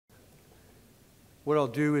What I'll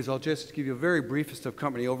do is I'll just give you a very briefest of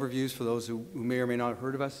company overviews for those who may or may not have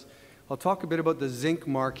heard of us. I'll talk a bit about the zinc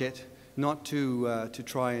market, not to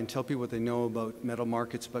try and tell people what they know about metal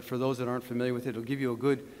markets, but for those that aren't familiar with it, it'll give you a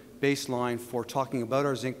good baseline for talking about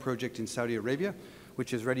our zinc project in Saudi Arabia,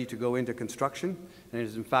 which is ready to go into construction, and it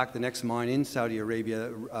is in fact the next mine in Saudi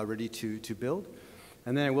Arabia ready to build.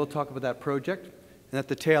 And then I will talk about that project, and at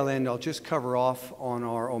the tail end I'll just cover off on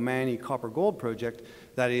our Omani copper gold project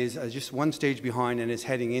that is just one stage behind and is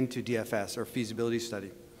heading into DFS, or feasibility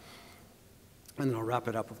study. And then I'll wrap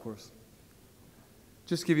it up, of course.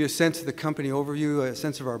 Just give you a sense of the company overview, a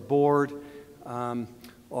sense of our board.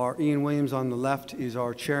 Our Ian Williams on the left is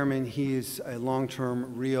our chairman. He is a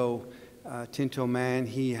long-term Rio Tinto man.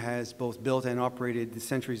 He has both built and operated the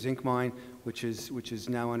Century Zinc Mine, which is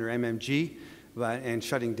now under MMG and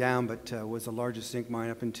shutting down, but was the largest zinc mine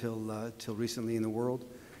up until till recently in the world.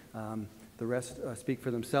 The rest speak for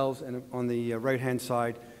themselves. And on the right-hand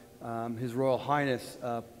side, His Royal Highness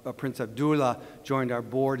Prince Abdullah joined our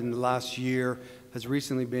board in the last year, has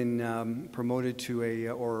recently been promoted to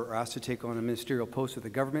or asked to take on a ministerial post with the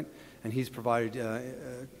government, and he's provided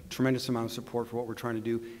a tremendous amount of support for what we're trying to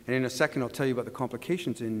do. And in a second, I'll tell you about the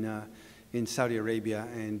complications in Saudi Arabia,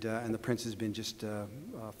 and the Prince has been just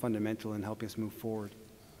fundamental in helping us move forward.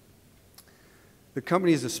 The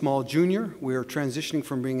company is a small junior. We're transitioning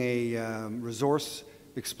from being a resource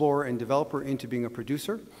explorer and developer into being a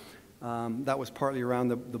producer. That was partly around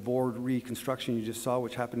the board reconstruction you just saw,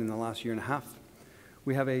 which happened in the last year and a half.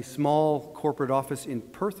 We have a small corporate office in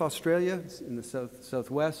Perth, Australia, in the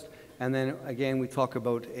southwest. And then again, we talk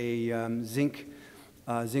about a zinc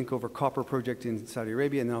over copper project in Saudi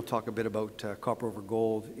Arabia, and then I'll talk a bit about copper over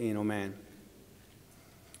gold in Oman.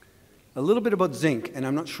 A little bit about zinc, and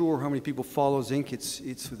I'm not sure how many people follow zinc. It's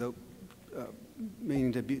without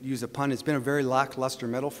meaning to use a pun, it's been a very lackluster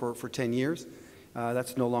metal for 10 years.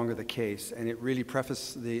 That's no longer the case, and it really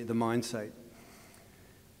prefaced the mine site.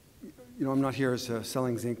 You know, I'm not here as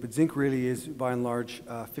selling zinc, but zinc really is, by and large,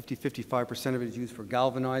 55% of it is used for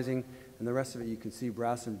galvanizing, and the rest of it you can see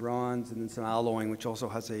brass and bronze, and then some alloying, which also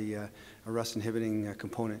has a rust-inhibiting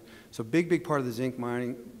component. So big part of the zinc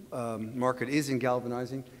mining market is in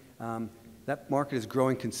galvanizing. That market is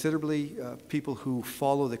growing considerably. People who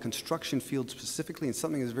follow the construction field specifically, and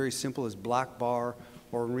something as very simple as black bar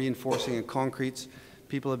or reinforcing and concretes,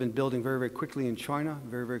 people have been building very quickly in China,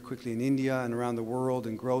 very quickly in India and around the world,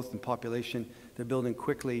 in growth and population. They're building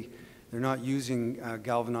quickly. They're not using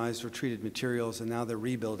galvanized or treated materials, and now they're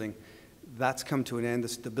rebuilding. That's come to an end.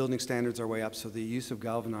 The building standards are way up, so the use of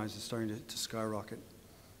galvanized is starting to skyrocket.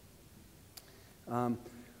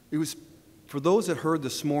 It was, for those that heard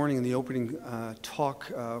this morning in the opening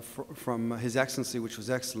talk from His Excellency, which was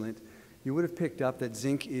excellent, you would have picked up that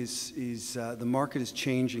zinc the market is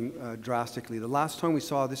changing drastically. The last time we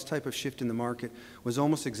saw this type of shift in the market was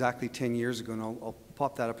almost exactly 10 years ago, and I'll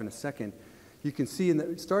pop that up in a second. You can see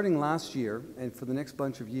starting last year, and for the next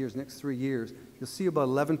bunch of years, next 3 years, you'll see about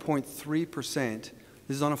 11.3%.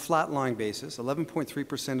 This is on a flat line basis.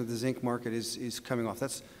 11.3% of the zinc market is coming off.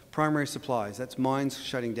 That's primary supplies. That's mines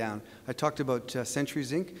shutting down. I talked about Century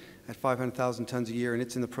Zinc at 500,000 tons a year, and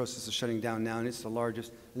it's in the process of shutting down now, and it's the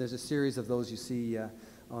largest. And there's a series of those you see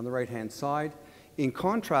on the right-hand side. In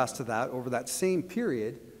contrast to that, over that same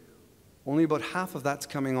period, only about half of that's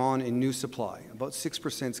coming on in new supply. About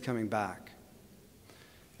 6% is coming back.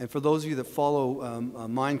 And for those of you that follow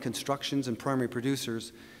mine constructions and primary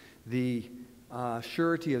producers, the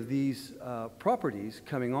surety of these properties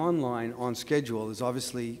coming online on schedule is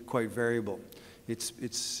obviously quite variable.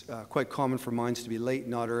 It's quite common for mines to be late,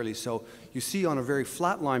 not early. So you see on a very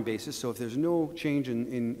flat line basis, so if there's no change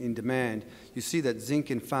in demand, you see that zinc,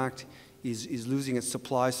 in fact, is losing its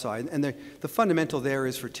supply side. And the fundamental there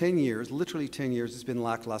is for 10 years, literally 10 years, it's been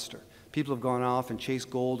lackluster. People have gone off and chased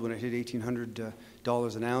gold when it hit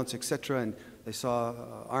 $1,800 an ounce, etc. And they saw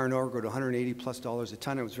iron ore go to $180+ a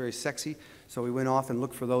ton. It was very sexy. So we went off and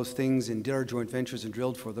looked for those things and did our joint ventures and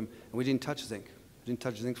drilled for them. And we didn't touch zinc. We didn't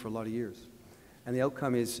touch zinc for a lot of years. And the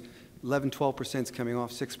outcome is 11–12% is coming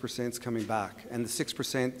off, 6% is coming back. And the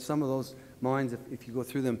 6%, some of those mines, if you go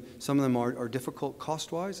through them, some of them are difficult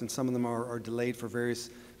cost-wise, and some of them are delayed for various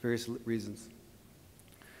reasons.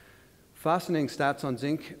 Fascinating stats on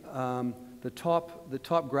zinc. The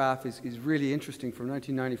top graph is really interesting. From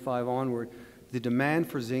 1995 onward, the demand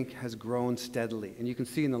for zinc has grown steadily, and you can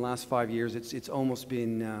see in the last 5 years, it's almost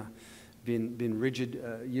been rigid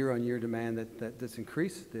year-on-year demand that's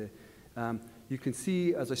increased. You can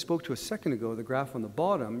see, as I spoke to a second ago, the graph on the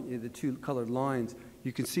bottom, the two colored lines,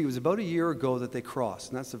 you can see it was about a year ago that they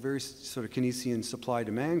crossed, and that's a very sort of Keynesian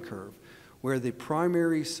supply-demand curve, where the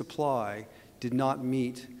primary supply did not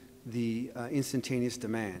meet the instantaneous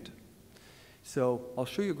demand. So I'll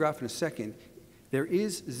show you a graph in a second. There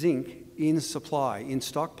is zinc in supply, in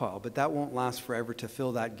stockpile, but that won't last forever to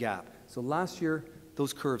fill that gap. So last year,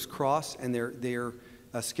 those curves crossed, and they're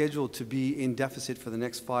scheduled to be in deficit for the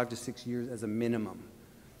next 5 to 6 years as a minimum.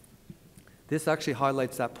 This actually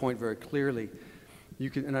highlights that point very clearly. You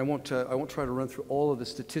can, and I won't try to run through all of the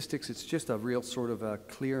statistics. It's just a real sort of a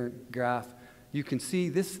clear graph. You can see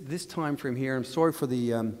this time frame here. I'm sorry for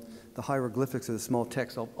the hieroglyphics of the small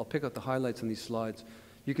text. I'll pick out the highlights on these slides.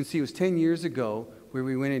 You can see it was 10 years ago where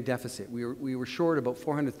we went in deficit. We were short about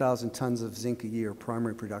 400,000 tons of zinc a year,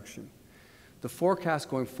 primary production. The forecast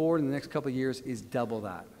going forward in the next couple of years is double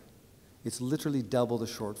that. It's literally double the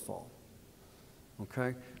shortfall.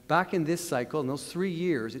 Okay? Back in this cycle, in those 3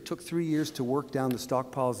 years, it took 3 years to work down the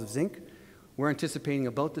stockpiles of zinc. We're anticipating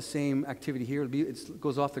about the same activity here. It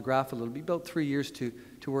goes off the graph a little. It'll be about 3 years to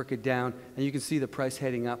work it down, and you can see the price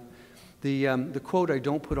heading up. The quote I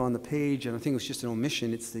don't put on the page, and I think it was just an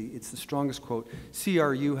omission, it's the strongest quote.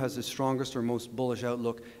 CRU has the strongest or most bullish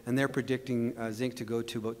outlook, and they're predicting zinc to go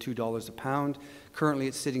to about $2 a pound. Currently,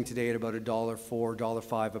 it's sitting today at about $1.04,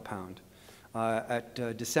 $1.05 a pound.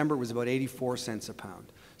 At December, it was about 84 cents a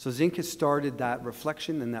pound. So zinc has started that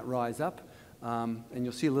reflection and that rise up, and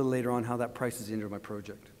you'll see a little later on how that prices into my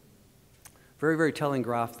project. Very, very telling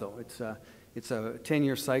graph, though. It's a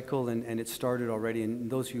 10-year cycle, and it started already. And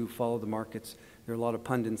those who follow the markets, there are a lot of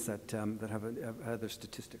pundits that have had their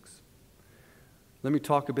statistics. Let me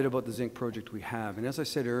talk a bit about the zinc project we have. And as I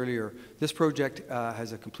said earlier, this project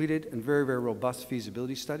has a completed and very, very robust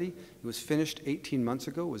feasibility study. It was finished 18 months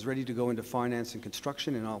ago. It was ready to go into finance and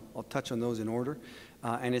construction, and I'll touch on those in order.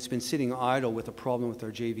 And it's been sitting idle with a problem with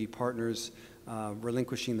our JV partners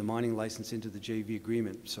relinquishing the mining license into the JV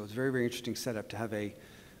agreement. So it's a very, very interesting setup to have a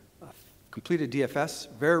completed DFS,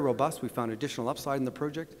 very robust. We found additional upside in the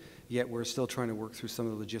project, yet we're still trying to work through some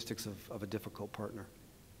of the logistics of a difficult partner.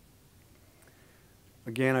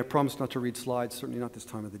 Again, I promise not to read slides, certainly not this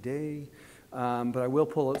time of the day, but I will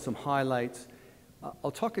pull out some highlights. I'll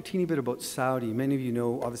talk a teeny bit about Saudi. Many of you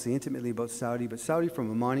know, obviously, intimately about Saudi, but Saudi from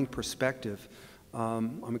a mining perspective,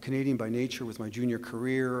 I'm a Canadian by nature with my junior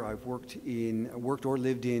career. I've worked or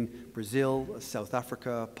lived in Brazil, South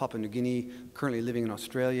Africa, Papua New Guinea, currently living in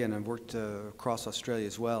Australia, and I've worked across Australia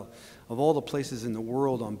as well. Of all the places in the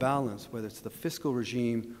world on balance, whether it's the fiscal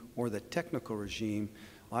regime or the technical regime,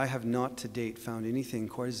 I have not to date found anything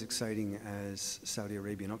quite as exciting as Saudi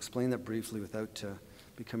Arabia. And I'll explain that briefly without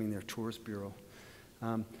becoming their tourist bureau.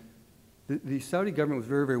 The Saudi government was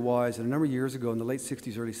very, very wise, and a number of years ago in the late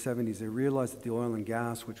 60s, early 70s, they realized that the oil and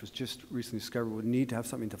gas, which was just recently discovered, would need to have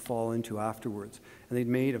something to fall into afterwards. And they'd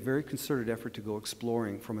made a very concerted effort to go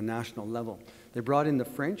exploring from a national level. They brought in the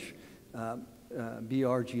French,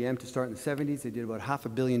 BRGM, to start in the 70s. They did about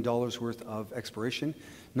 $500 million worth of exploration,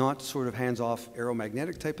 not sort of hands-off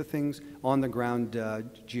aeromagnetic type of things, on-the-ground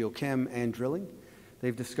geochem and drilling.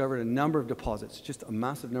 They've discovered a number of deposits, just a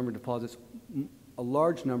massive number of deposits, a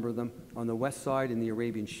large number of them on the west side in the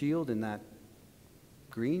Arabian Shield in that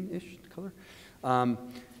greenish color. And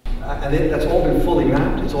that's all been fully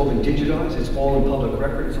mapped, it's all been digitized, it's all in public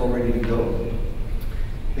record, it's all ready to go.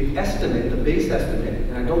 The estimate, the base estimate,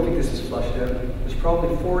 and I don't think this is flushed out, there's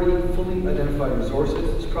probably 40 fully identified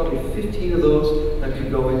resources. There's probably 15 of those that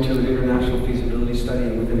could go into an international feasibility study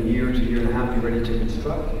and within a year to a year and a half be ready to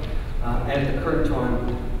construct. And at the current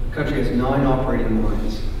time, the country has 9 operating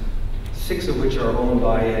mines, 6 of which are owned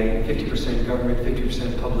by a 50% government,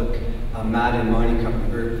 50% public Madden mining company,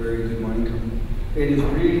 very, very good mining company. It is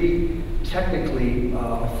really technically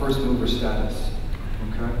a first mover status,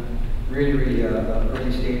 okay? Really, really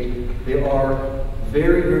early stage. They are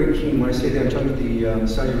very, very keen. When I say that, I'm talking about the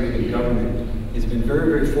Saudi Arabian government. It's been very,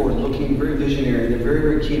 very forward-looking, very visionary. They're very,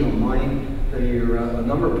 very keen on mining. There are a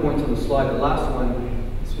number of points on the slide. The last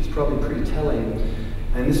one is probably pretty telling.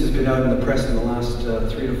 And this has been out in the press in the last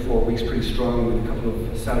 3 to 4 weeks pretty strongly with a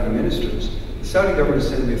couple of Saudi ministers. The Saudi government has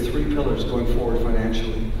said we have 3 pillars going forward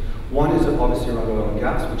financially. One is obviously around oil and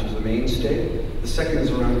gas, which is a mainstay. The second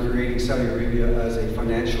is around creating Saudi Arabia as a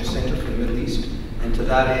financial center for the Middle East. And to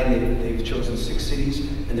that end, they've chosen 6 cities,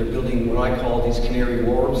 and they're building what I call these canary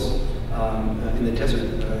wharves in the desert.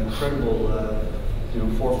 Incredible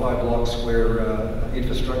 4 or 5 block square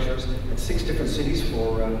infrastructures at 6 different cities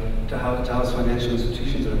to house financial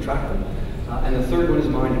institutions that attract them. And the third one is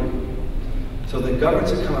mining. So the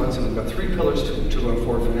governments have come out and said we've got 3 pillars to go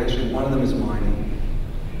forward financially. One of them is mining.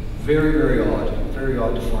 Very, very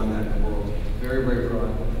odd to find that in the world. Very, very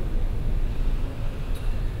broad.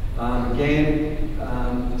 Again,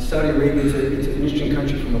 Saudi Arabia is an interesting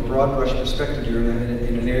country from a broad brush perspective. You're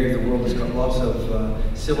in an area of the world that's got a lots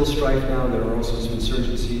of civil strife now. There are also some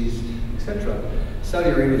insurgencies, etc. Saudi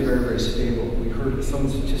Arabia is very, very stable. We heard some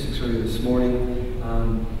statistics earlier this morning.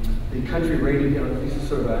 The country rating, this is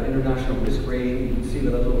sort of an international risk rating. You can see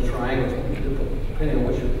the little triangle, depending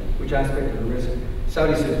on which aspect of the risk.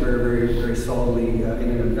 Saudi sits very, very, very solidly in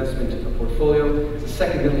an investment portfolio. It's the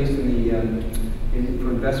second Middle East for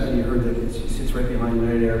investment. You heard that it sits right behind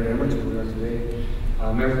United Arab Emirates, where we are today.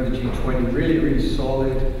 Member of the G20, really, really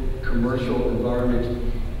solid commercial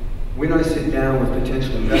environment. When I sit down with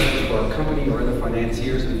potential investors for our company or other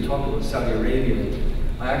financiers and we talk about Saudi Arabia,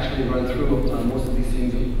 I actually run through most of these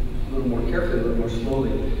things a little more carefully, a little more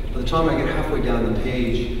slowly. By the time I get halfway down the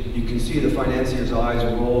page, you can see the financier's eyes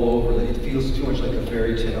roll over. It feels too much like a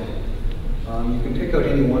fairy tale. You can pick out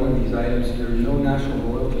any one of these items. There are no national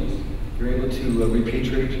royalties. You're able to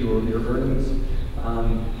repatriate your earnings.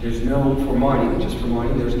 There's no, for mining, just for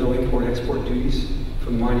mining, there's no import-export duties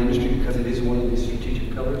from the mining industry because it is one of these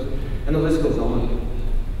strategic pillars. And the list goes on.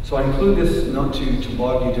 So I include this not to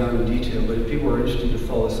bog you down in detail, but if people are interested to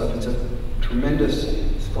follow this up, it's a tremendous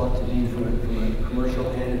spot to be from a commercial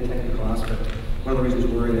and a technical aspect. One of the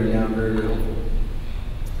reasons we're in there now, very, very helpful.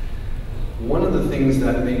 One of the things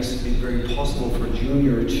that makes it very possible for a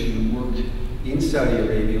junior to work in Saudi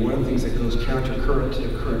Arabia, one of the things that goes counter-current to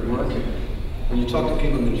the current market, when you talk to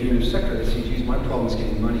people in the junior sector, they say, geez, my problem is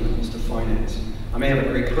getting money, is to finance. I may have a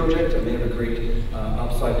great project, I may have a great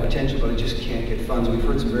upside potential, but I just can't get funds. We've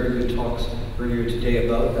heard some very good talks earlier today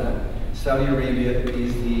about that. Saudi Arabia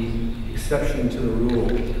is the exception to the rule.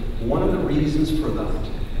 One of the reasons for that,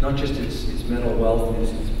 not just its metal wealth and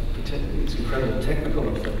its incredible technical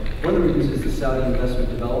effect, one of the reasons is the Saudi Investment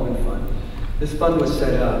Development Fund. This fund was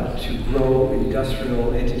set up to grow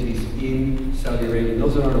industrial entities in Saudi Arabia.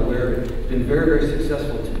 Those that aren't aware, it's been very, very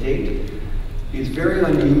successful to date. It's very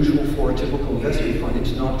unusual for a typical investment fund.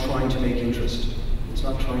 It's not trying to make interest. It's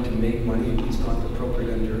not trying to make money. It's not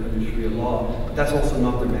appropriate under Sharia law. But that's also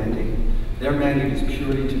not their mandate. Their mandate is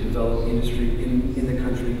purely to develop industry in the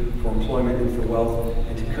country for employment and for wealth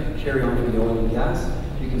and to carry on from the oil and gas.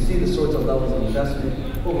 You can see the sorts of levels of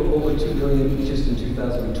investment, over $2 billion just in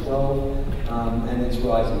 2012, and it's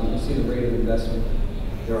rising. You can see the rate of investment.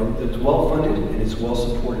 It's well funded and it's well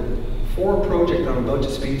supported. For a project I'm about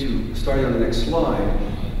to speak to, starting on the next slide,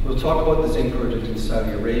 we'll talk about the zinc project in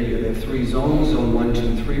Saudi Arabia. They have 3 zones, zone 1,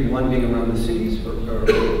 2, 3, 1 being around the cities, or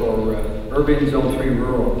urban, zone 3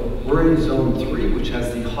 rural. We're in zone 3, which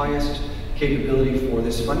has the highest capability for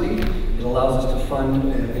this funding. It allows us to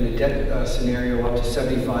fund in a debt scenario up to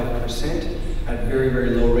 75% at very, very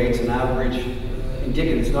low rates. An average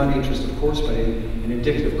indicative, it's not interest of course, but an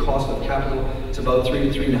indicative cost of capital, it's about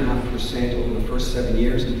 3 to 3.5% over the first 7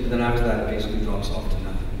 years, and then after that it basically drops off to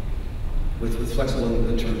nothing with flexible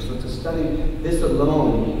terms. So to study this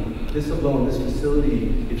alone, this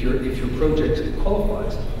facility, if your project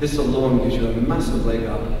qualifies, this alone gives you a massive leg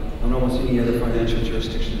up on almost any other financial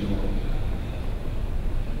jurisdiction in the world.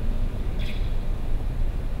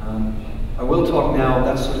 I will talk now,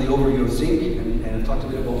 that's sort of the overview of zinc, and I've talked a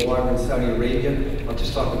bit about why we're in Saudi Arabia. I'll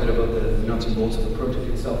just talk a bit about the nuts and bolts of the project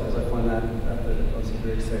itself, because I find that also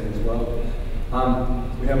very exciting as well.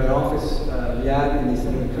 We have an office, Riyadh, in the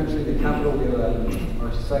center of the country, the capital.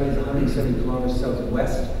 Our site is 170 kilometers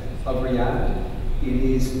southwest of Riyadh. It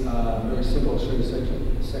is very simple. I'll show you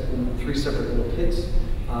a second, 3 separate little pits.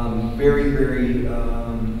 Very, very,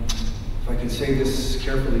 if I can say this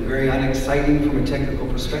carefully, very unexciting from a technical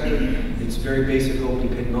perspective. It's very basic open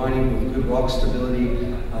pit mining with good rock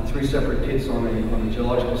stability. 3 separate pits on a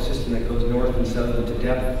geological system that goes north and south into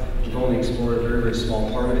depth. We've only explored a very, very small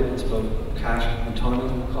part of it. It's about cost and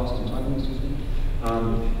timing, excuse me.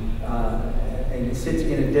 And it sits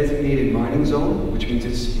in a designated mining zone, which means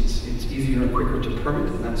it's easier and quicker to permit,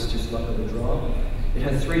 and that's just luck of the draw. It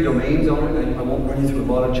has 3 domains on it, and I won't run you through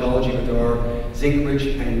a lot of geology, but there are zinc-rich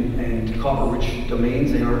and copper-rich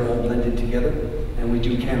domains. They aren't all blended together, and we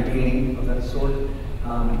do campaigning of that sort.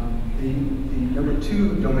 The number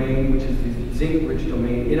 2 domain, which is the zinc-rich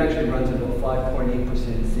domain, it actually runs at about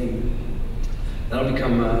 5.8% zinc. That'll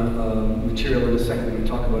become material in a second when we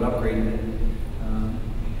talk about upgrading it.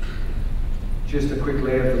 Just a quick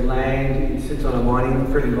lay of the land. It sits on a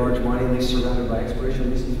fairly large mining lease surrounded by exploration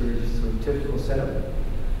leases. Very sort of typical setup.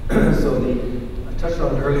 So I touched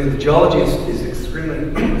on it earlier. The geology is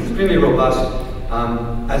extremely robust.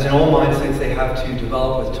 As in all mine sites, they have to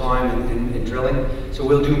develop with time and drilling. So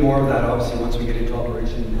we'll do more of that, obviously, once we get into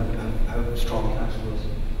operation and have strong cash flows.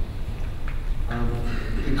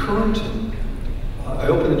 I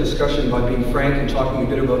opened the discussion by being frank and talking a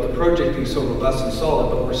bit about the project being so robust and solid,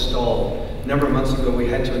 but we're stalled. A number of months ago, we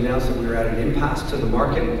had to announce that we were at an impasse to the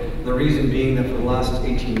market. The reason being that for the last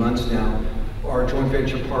 18 months now, our joint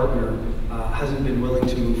venture partner hasn't been willing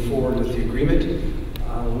to move forward with the agreement.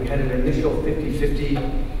 We had an initial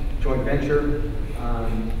 50-50 joint venture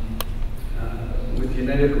with the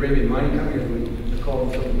United Arabian Mining Company, as we call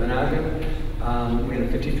themselves MENA. We had a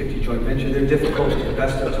 50-50 joint venture. They're difficult at the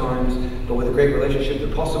best of times, but with a great relationship,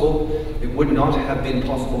 they're possible. It would not have been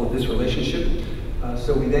possible with this relationship.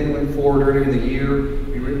 So we then went forward earlier in the year.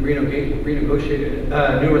 We renegotiated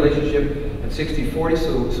a new relationship at 60-40,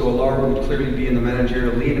 so Alar would clearly be in the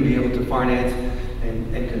managerial lead and be able to finance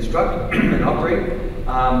and construct and operate.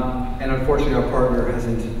 And unfortunately, our partner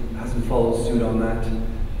hasn't followed suit on that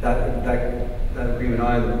agreement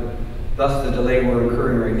either. Thus, the delay we're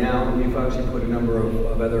incurring right now. We've actually put a number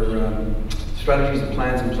of other strategies and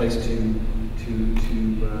plans in place to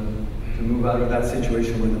move out of that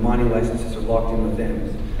situation where the mining licenses are locked in with them.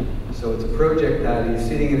 So it's a project that is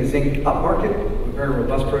sitting in a zinc upmarket, a very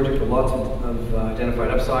robust project with lots of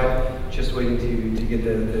identified upside, just waiting to get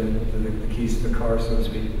the keys to the car, so to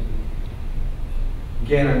speak.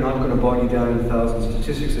 Again, I'm not going to bog you down in 1,000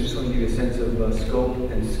 statistics. I just want to give you a sense of scope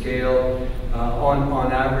and scale.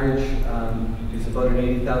 On average, it's about an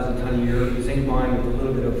 80,000 ton a year zinc mine with a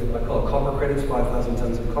little bit of, I call it copper credits, 5,000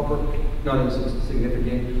 tons of copper. Not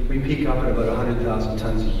insignificant. We peak up at about 100,000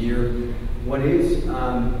 tons a year. What is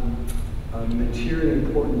materially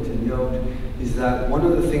important to note is that one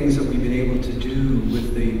of the things that we've been able to do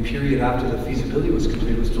with the period after the feasibility was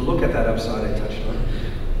completed was to look at that upside I touched on.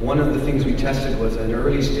 One of the things we tested was an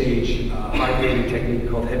early stage high-grading technique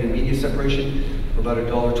called heavy media separation. For about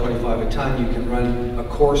 $1.25 a ton, you can run a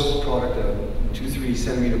coarse product, a 2-3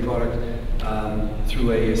 centimeter product,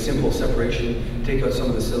 through a simple separation, take out some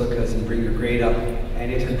of the silicas and bring your grade up.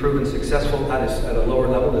 And it has proven successful at a lower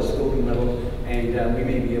level, the scoping level, and we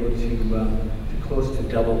may be able to close to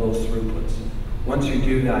double those throughputs. Once you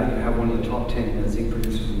do that, you have one of the top 10 zinc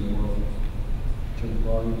producers in the world in terms of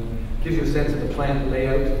volume. Gives you a sense of the plant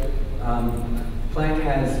layout. Plant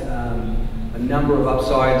has a number of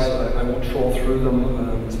upsides. I won't troll through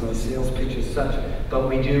them. It's not a sales pitch as such, but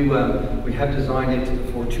we have designed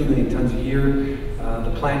it for 2 million tons a year.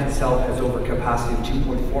 The plant itself has overcapacity of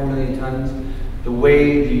 2.4 million tons. The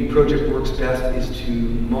way the project works best is to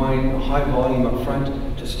mine a high volume up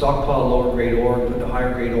front, to stockpile lower grade ore and put the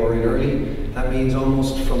higher grade ore in early. That means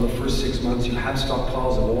almost from the first 6 months you have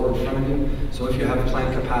stockpiles of ore in front of you. So if you have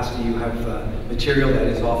plant capacity, you have material that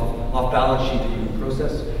is off balance sheet that you can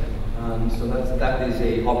process. So that is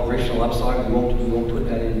a operational upside. We won't put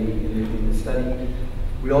that in the study.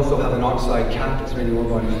 We also have an oxide cap, as many ore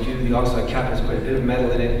bodies do. The oxide cap has quite a bit of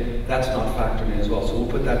metal in it. That's not factored in as well. So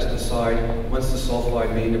we'll put that to the side. Once the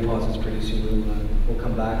sulfide main deposit is producing, we'll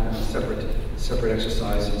come back on a separate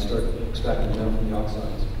exercise and start extracting metal from the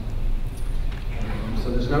oxides.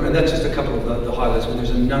 So there's and that's just a couple of the highlights, but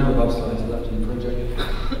there's a number of upsides left in the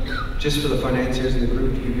project. Just for the financiers in the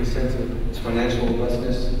group, to give you a sense of its financial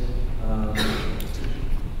robustness.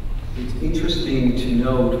 It's interesting to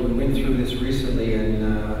note, we went through this recently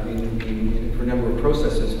for a number of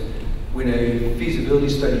processes. When a feasibility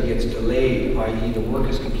study gets delayed, i.e. the work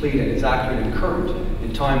is complete and it's accurate and current,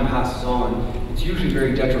 and time passes on, it's usually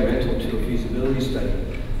very detrimental to a feasibility study.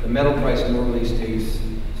 The metal price normally stays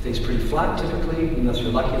pretty flat typically, unless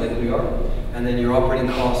you're lucky like we are, and then your operating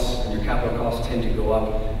costs and your capital costs tend to go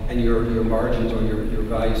up, and your margins or your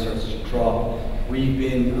value starts to drop. We've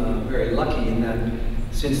been very lucky in that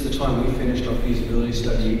since the time we finished our feasibility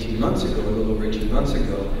study 18 months ago, a little over 18 months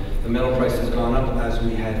ago, the metal price has gone up as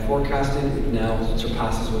we had forecasted. It now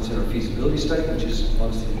surpasses what's in our feasibility study, which is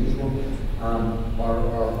obviously unusual.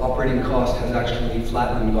 Our operating cost has actually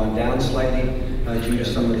flattened and gone down slightly due to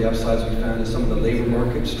some of the upsides we found and some of the labor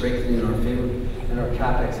market strengthening in our favor. And our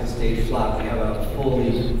capex has stayed flat. We have a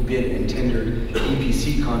fully bid and tendered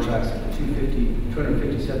EPC contracts.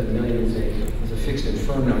 257 million is a fixed and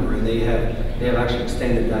firm number, and they have actually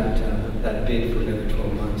extended that bid for another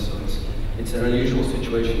 12 months. So it's an unusual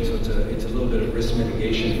situation. So it's a little bit of risk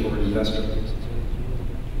mitigation for an investor.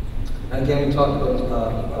 Again, we talked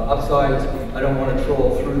about upsides. I don't want to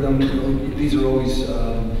troll through them. These are always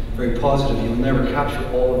very positive. You'll never capture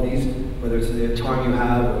all of these, whether it's the time you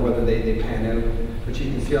have or whether they pan out. But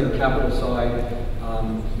you can see on the capital side,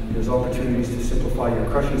 there's opportunities to simplify your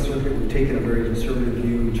crushing circuit. We've taken a very conservative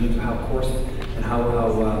view in terms of how coarse and how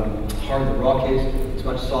hard the rock is. It's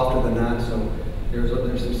much softer than that, so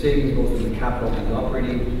there's some savings both in the capital and the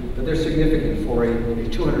operating, but they're significant for a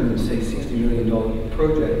 $260 million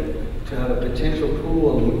project to have a potential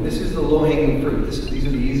pool. This is the low-hanging fruit. These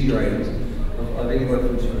are the easier items of anywhere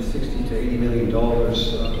from sort of $60 to $80 million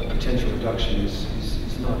potential production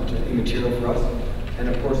is not immaterial for us. And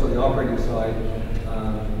of course, on the operating side,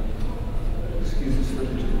 excuse the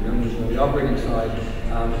slippage of the numbers, on the operating side,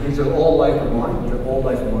 these are all life of mine. They're all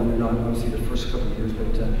life of mine. They're not obviously the first couple of years,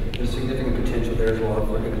 but there's significant potential there as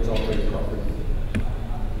well if it's operated properly.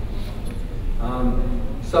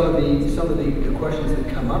 Some of the questions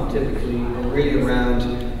that come up typically are really around,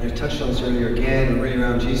 and I touched on this earlier again, are really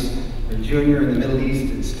around, geez, they're junior in the Middle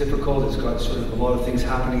East, it's difficult, it's got sort of a lot of things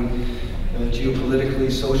happening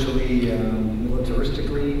geopolitically, socially,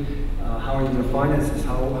 militaristically. How are you going to finance this?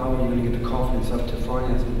 How are you going to get the confidence up to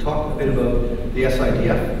finance? We talked a bit about the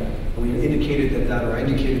SIDF. We indicated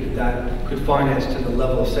that could finance to the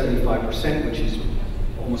level of 75%, which is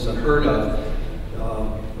almost unheard of.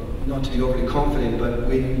 Not to be overly confident,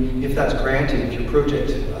 but if that's granted, if your project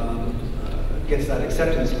gets that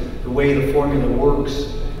acceptance, the way the formula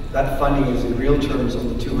works, that funding is in real terms on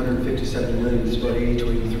the 257 million, it's about 80 to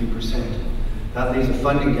 83%. That leaves a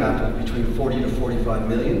funding gap of between 40 to 45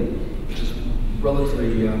 million, which is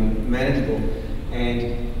relatively manageable.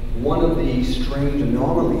 And one of the strange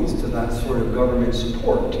anomalies to that sort of government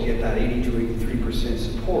support, to get that 80 to 83%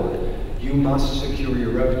 support, you must secure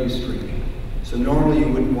your revenue stream. So normally you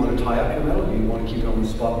wouldn't want to tie up your metal, you want to keep it on the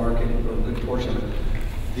spot market, or a good portion of it.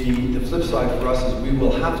 The flip side for us is we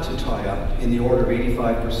will have to tie up in the order of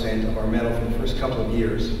 85% of our metal for the first couple of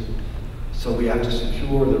years. So we have to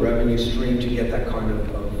secure the revenue stream to get that kind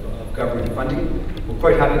of government funding. We're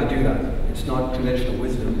quite happy to do that. It's not conventional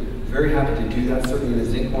wisdom. Very happy to do that, certainly in the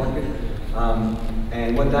zinc market.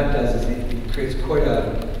 And what that does is it creates quite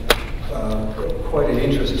an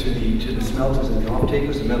interest to the smelters and the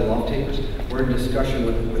off-takers, the metal off-takers. We're in discussion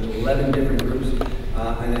with 11 different groups,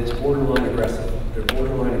 and it's borderline aggressive. They're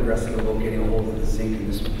borderline aggressive about getting a hold of the zinc in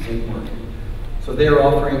this zinc market. So they're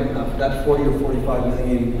offering that 40 to 45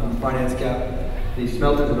 million finance gap. The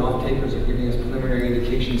smelters and off-takers are giving us preliminary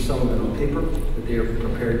indications, some of it on paper, that they are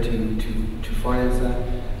prepared to finance that.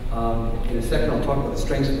 In a second, I'll talk about the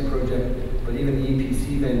strengths of the project, but even the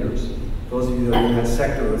EPC vendors, those of you that are in that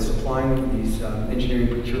sector of supplying these engineering,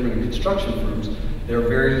 procurement, and construction firms, they're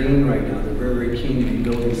very lean right now. They're very, very keen to be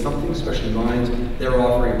building something, especially mines. They're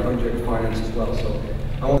offering project finance as well. So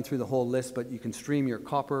I went through the whole list, but you can stream your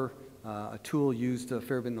copper, a tool used a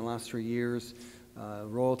fair bit in the last 3 years,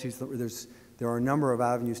 royalties. There are a number of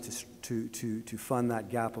avenues to fund that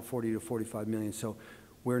gap of 40 to 45 million. So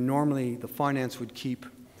where normally the finance would keep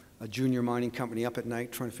a junior mining company up at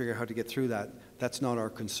night trying to figure out how to get through that, that's not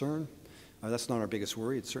our concern. That's not our biggest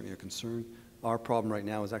worry. It's certainly a concern. Our problem right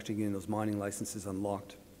now is actually getting those mining licenses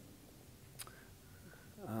unlocked.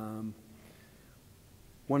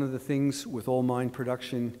 One of the things with all mine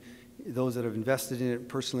production, those that have invested in it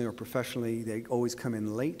personally or professionally, they always come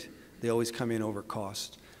in late. They always come in over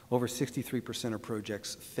cost. Over 63% of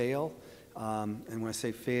projects fail. And when I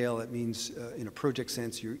say fail, it means in a project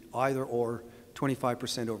sense, you're either or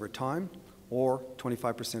 25% over time or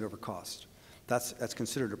 25% over cost. That's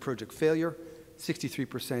considered a project failure.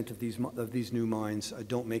 63% of these new mines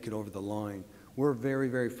don't make it over the line. We're very,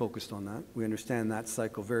 very focused on that. We understand that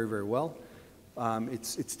cycle very, very well.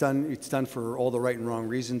 It's done for all the right and wrong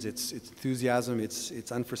reasons. It's enthusiasm.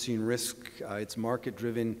 It's unforeseen risk. It's market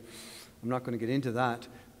driven. I'm not going to get into that.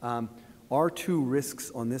 Our two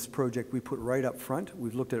risks on this project we put right up front.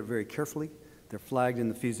 We've looked at it very carefully. They're flagged in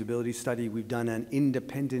the feasibility study. We've done an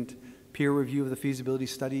independent peer review of the feasibility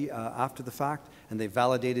study after the fact, and they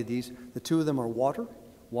validated these. The two of them are water.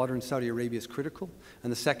 Water in Saudi Arabia is critical.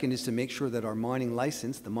 And the second is to make sure that our mining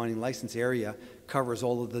license, the mining license area, covers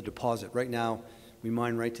all of the deposit. Right now, we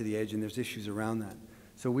mine right to the edge, and there's issues around that.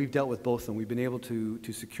 So we've dealt with both of them. We've been able to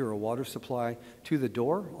secure a water supply to the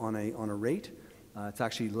door on a rate. It's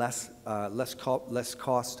actually less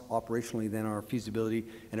cost operationally than our feasibility,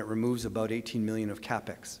 and it removes about 18 million of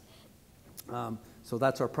capex. So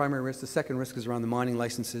that's our primary risk. The second risk is around the mining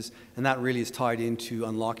licenses, and that really is tied into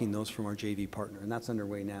unlocking those from our JV partner, and that's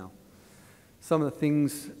underway now. Some of the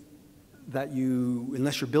things that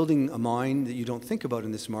unless you're building a mine, that you don't think about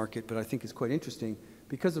in this market, but I think is quite interesting,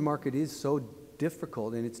 because the market is so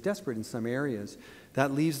difficult and it's desperate in some areas,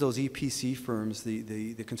 that leaves those EPC firms,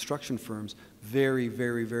 the construction firms, very,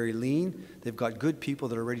 very, very lean. They've got good people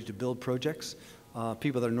that are ready to build projects.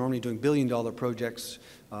 People that are normally doing billion-dollar projects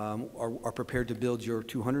are prepared to build your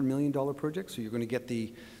 $200 million project, so you're going to get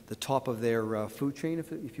the top of their food chain,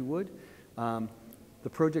 if you would. The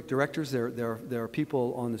project directors, there are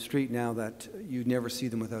people on the street now that you'd never see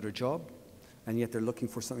them without a job, and yet they're looking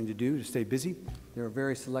for something to do to stay busy. They're a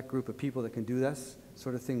very select group of people that can do this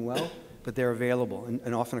sort of thing well, but they're available,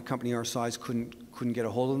 and often a company our size couldn't get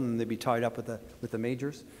a hold of them, and they'd be tied up with the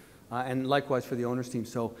majors. and likewise for the owner's team.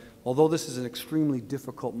 So although this is an extremely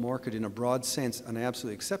difficult market in a broad sense, and I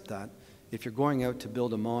absolutely accept that, if you're going out to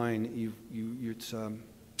build a mine, it's, in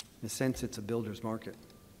a sense, it's a builder's market.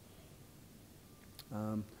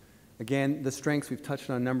 Again, the strengths, we've touched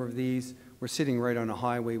on a number of these. We're sitting right on a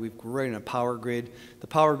highway. We're right in a power grid. The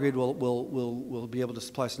power grid will be able to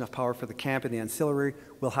supply us enough power for the camp and the ancillary.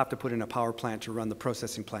 We'll have to put in a power plant to run the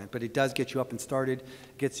processing plant. But it does get you up and started,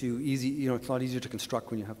 gets you easy, it's a lot easier to construct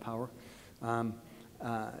when you have power.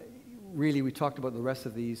 Really, we talked about the rest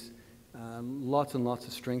of these. Lots and lots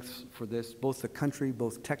of strengths for this, both the country,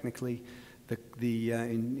 both technically.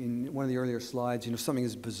 In one of the earlier slides, something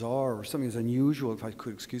is bizarre or something is unusual, if I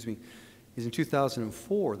could, excuse me, is in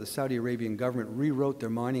 2004, the Saudi Arabian government rewrote their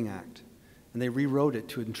Mining Act, and they rewrote it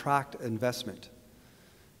to attract investment.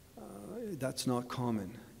 That's not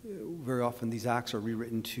common. Very often these acts are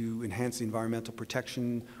rewritten to enhance the environmental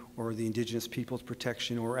protection or the indigenous people's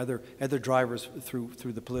protection or other drivers through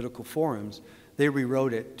the political forums. They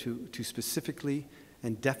rewrote it to specifically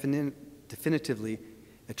and definitively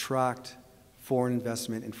attract foreign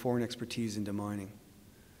investment and foreign expertise into mining.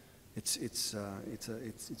 It's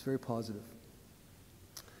very positive.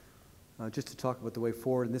 Just to talk about the way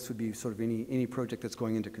forward, and this would be sort of any project that's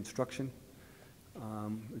going into construction.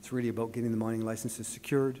 It's really about getting the mining licenses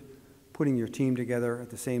secured, putting your team together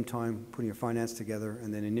at the same time, putting your finance together,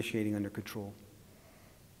 and then initiating under control.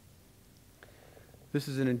 This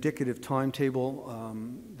is an indicative timetable.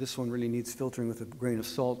 This one really needs filtering with a grain of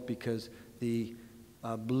salt because the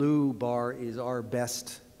blue bar is our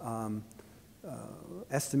best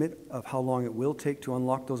estimate of how long it will take to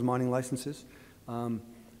unlock those mining licenses.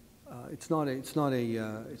 It's not a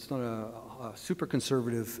super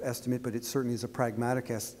conservative estimate, but it certainly is a pragmatic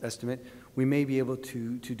estimate. We may be able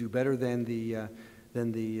to do better than the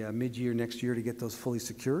mid-year next year to get those fully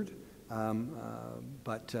secured,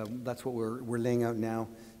 but that's what we're laying out now.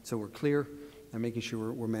 So we're clear and making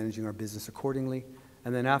sure we're managing our business accordingly.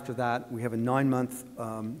 And then after that, we have a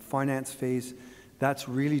 9-month finance phase. That's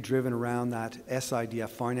really driven around that SIDF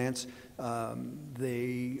finance.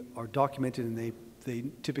 They are documented and they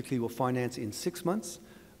typically will finance in 6 months,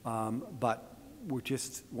 but we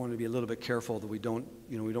just want to be a little bit careful that we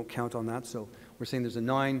don't count on that. So we're saying there's a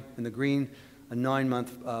 9 in the green, a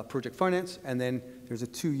 9-month project finance, and then there's a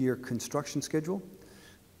 2-year construction schedule.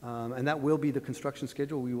 And that will be the construction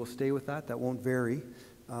schedule. We will stay with that. That won't vary.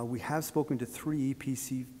 We have spoken to 3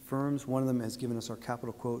 EPC firms. One of them has given us our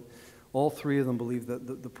capital quote. All 3 of them believe that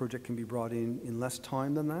the project can be brought in less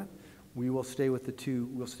time than that. We will stay with the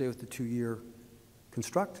 2-year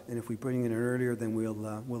construct, and if we bring it in earlier, then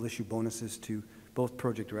we'll issue bonuses to both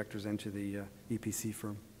project directors and to the EPC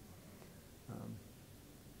firm.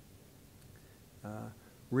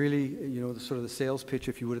 Really, the sales pitch,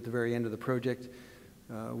 if you would, at the very end of the project.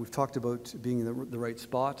 We've talked about being in the right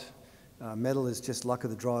spot. Metal is just luck of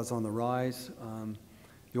the draw is on the rise.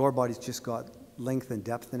 The ore body's just got length and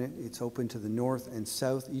depth in it. It's open to the north and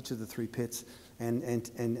south, each of the 3 pits, and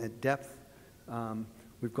at depth.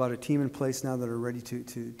 We've got a team in place now that are ready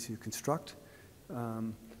to construct.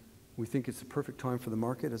 We think it's the perfect time for the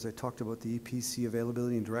market, as I talked about the EPC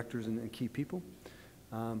availability and directors and key people.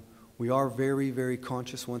 We are very, very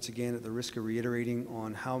conscious, once again, at the risk of reiterating,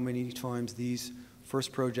 on how many times these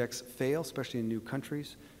first projects fail, especially in new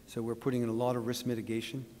countries. So we're putting in a lot of risk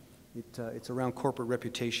mitigation. It's around corporate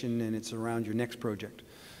reputation, and it's around your next project.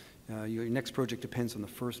 Your next project depends on the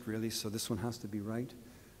first, really, so this one has to be right.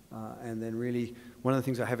 And then really, one of the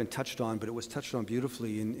things I haven't touched on, but it was touched on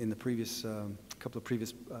beautifully in the previous couple of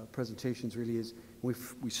previous presentations, really is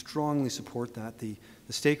we strongly support that. The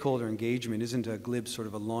stakeholder engagement isn't a glib sort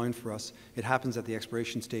of a line for us. It happens at the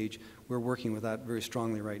exploration stage. We're working with that very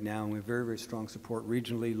strongly right now, and we have very, very strong support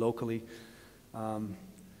regionally, locally.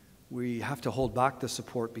 We have to hold back the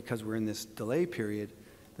support because we're in this delay period.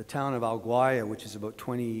 The town of Alguaya, which is about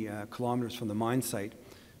 20 kilometers from the mine site,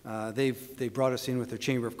 they brought us in with their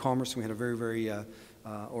Chamber of Commerce, and we had a very, very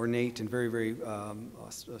ornate and very, very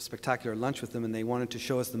spectacular lunch with them, and they wanted to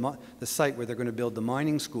show us the site where they're going to build the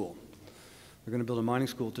mining school. They're going to build a mining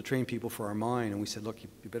school to train people for our mine, and we said, look,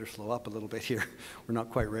 you better slow up a little bit here. We're not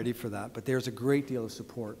quite ready for that, but there's a great deal of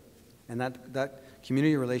support, and that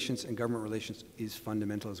community relations and government relations is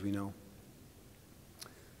fundamental, as we know.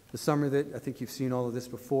 The summary of it, I think you've seen all of this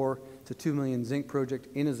before. It's a 2 million zinc project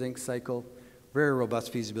in a zinc cycle. Very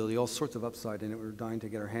robust feasibility, all sorts of upside in it we're dying to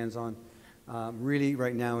get our hands on. Really,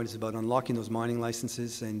 right now, it is about unlocking those mining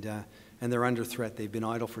licenses, and they're under threat. They've been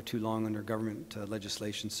idle for too long under government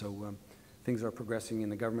legislation, so things are progressing in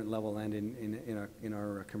the government level and in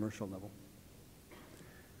our commercial level.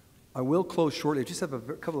 I will close shortly. I just have a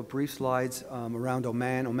couple of brief slides around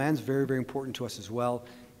Oman. Oman's very, very important to us as well.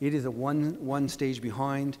 It is one stage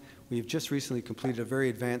behind. We've just recently completed a very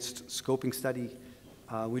advanced scoping study.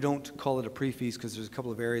 We don't call it a pre-feas because there's a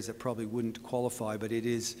couple of areas that probably wouldn't qualify, but it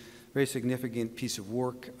is a very significant piece of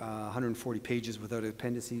work, 140 pages without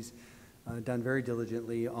appendices, done very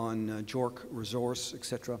diligently on JORC resource,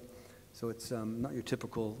 etc. So it's not your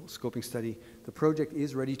typical scoping study. The project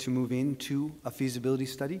is ready to move into a feasibility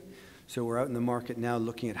study. So we're out in the market now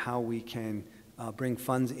looking at how we can bring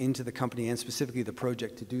funds into the company and specifically the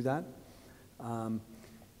project to do that.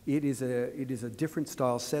 It is a different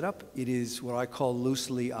style setup. It is what I call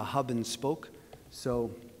loosely a hub and spoke.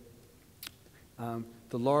 So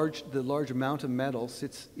the large amount of metal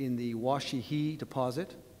sits in the Washihi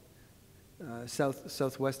deposit,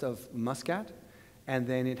 southwest of Muscat. And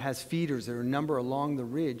then it has feeders. There are a number along the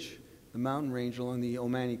ridge, the mountain range along the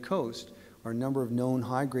Omani coast, are a number of known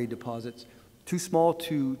high-grade deposits, too small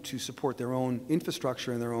to support their own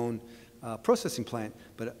infrastructure and their own processing plant,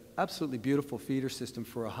 but absolutely beautiful feeder system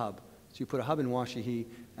for a hub. So you put a hub in Washihi,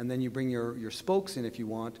 and then you bring your spokes in if you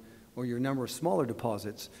want, or your number of smaller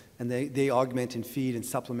deposits, and they augment and feed and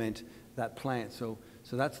supplement that plant. So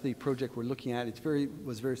that's the project we're looking at.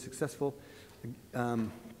 Was very successful.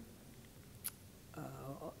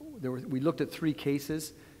 We looked at 3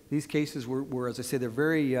 cases. These cases were, as I say, they're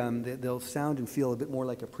very, they'll sound and feel a bit more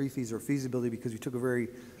like a pre-feas or feasibility because we took a very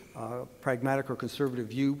pragmatic or conservative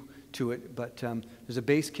view to it. But there's a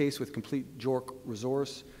base case with complete JORC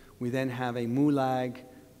resource. We then have a Mulag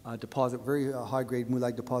deposit, very high-grade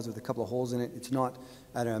Mulag deposit with a couple of holes in it. It's not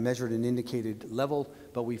at a measured and indicated level,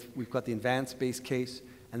 but we've got the advanced base case,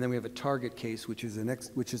 and then we have a target case, which is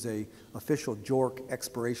a official JORC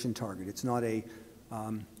exploration target. It's not a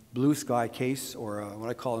blue sky case or what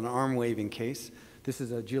I call an arm waving case. This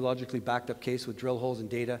is a geologically backed up case with drill holes and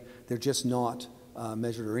data. They're just not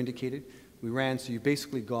measured or indicated. So you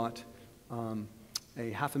basically got a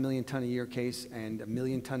 500,000 ton a year case and a 1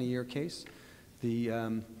 million ton a year case.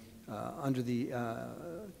 Under the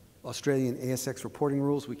Australian ASX reporting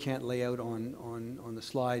rules, we can't lay out on the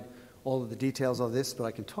slide all of the details of this, but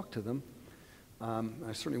I can talk to them.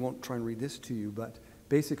 I certainly won't try and read this to you, but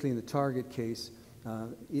basically in the target case,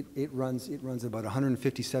 it runs about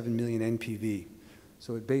 157 million NPV.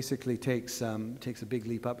 So it basically takes a big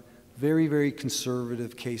leap up. Very, very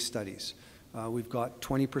conservative case studies. We've got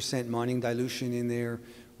 20% mining dilution in there.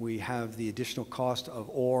 We have the additional cost of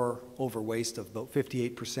ore over waste of about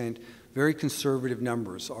 58%. Very conservative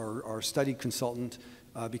numbers. Our study consultant,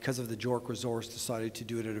 because of the JORC resource, decided to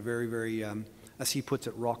do it at a very, very, as he puts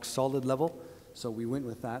it, rock solid level. So we went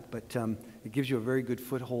with that, but it gives you a very good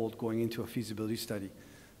foothold going into a feasibility study.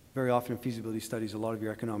 Very often in feasibility studies, a lot of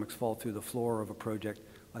your economics fall through the floor of a project.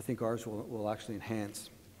 I think ours will actually enhance.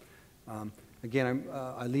 Again,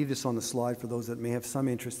 I leave this on the slide for those that may have some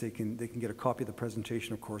interest. They can get a copy of the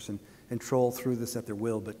presentation, of course, and troll through this at their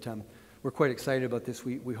will. But we're quite excited about this.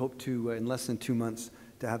 We hope to, in less than 2 months,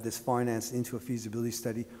 to have this financed into a feasibility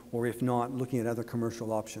study, or if not, looking at other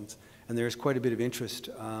commercial options. And there is quite a bit of interest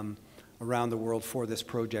around the world for this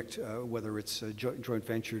project, whether it's joint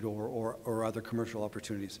ventured or other commercial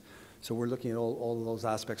opportunities. So we're looking at all of those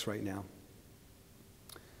aspects right now.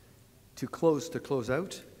 To close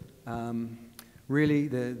out, really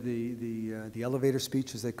the elevator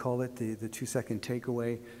speech, as they call it, the 2-second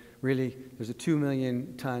takeaway. Really, there's a 2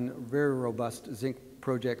 million ton, very robust zinc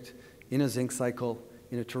project in a zinc cycle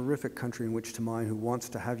in a terrific country in which to mine, who wants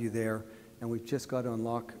to have you there. And we've just got to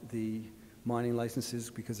unlock the mining licenses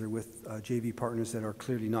because they're with JV partners that are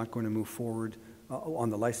clearly not going to move forward on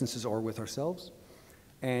the licenses or with ourselves.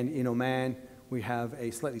 And in Oman, we have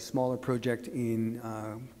a slightly smaller project in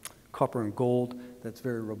copper and gold that's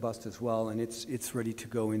very robust as well, and it's ready to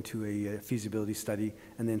go into a feasibility study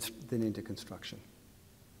and then into construction.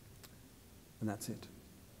 And that's it.